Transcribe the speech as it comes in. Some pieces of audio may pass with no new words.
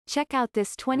Check out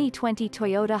this 2020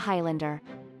 Toyota Highlander.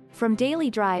 From daily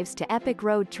drives to epic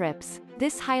road trips,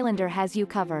 this Highlander has you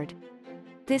covered.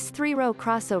 This 3-row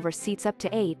crossover seats up to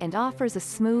 8 and offers a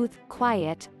smooth,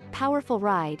 quiet, powerful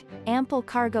ride, ample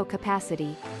cargo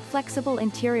capacity, flexible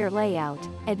interior layout,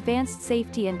 advanced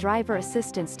safety and driver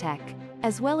assistance tech,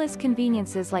 as well as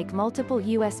conveniences like multiple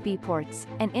USB ports,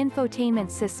 an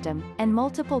infotainment system, and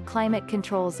multiple climate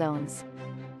control zones.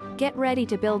 Get ready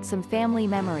to build some family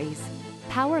memories.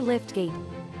 Power liftgate,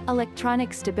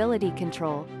 electronic stability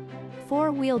control,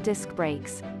 4-wheel disc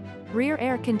brakes, rear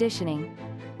air conditioning,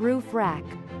 roof rack,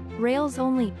 rails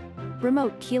only,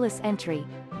 remote keyless entry,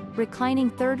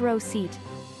 reclining 3rd-row seat,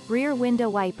 rear window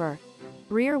wiper,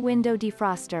 rear window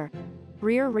defroster,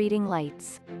 rear reading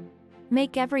lights.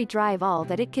 Make every drive all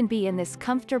that it can be in this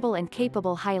comfortable and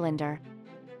capable Highlander.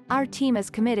 Our team is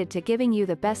committed to giving you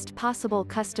the best possible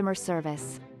customer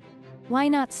service. Why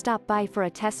not stop by for a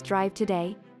test drive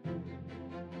today?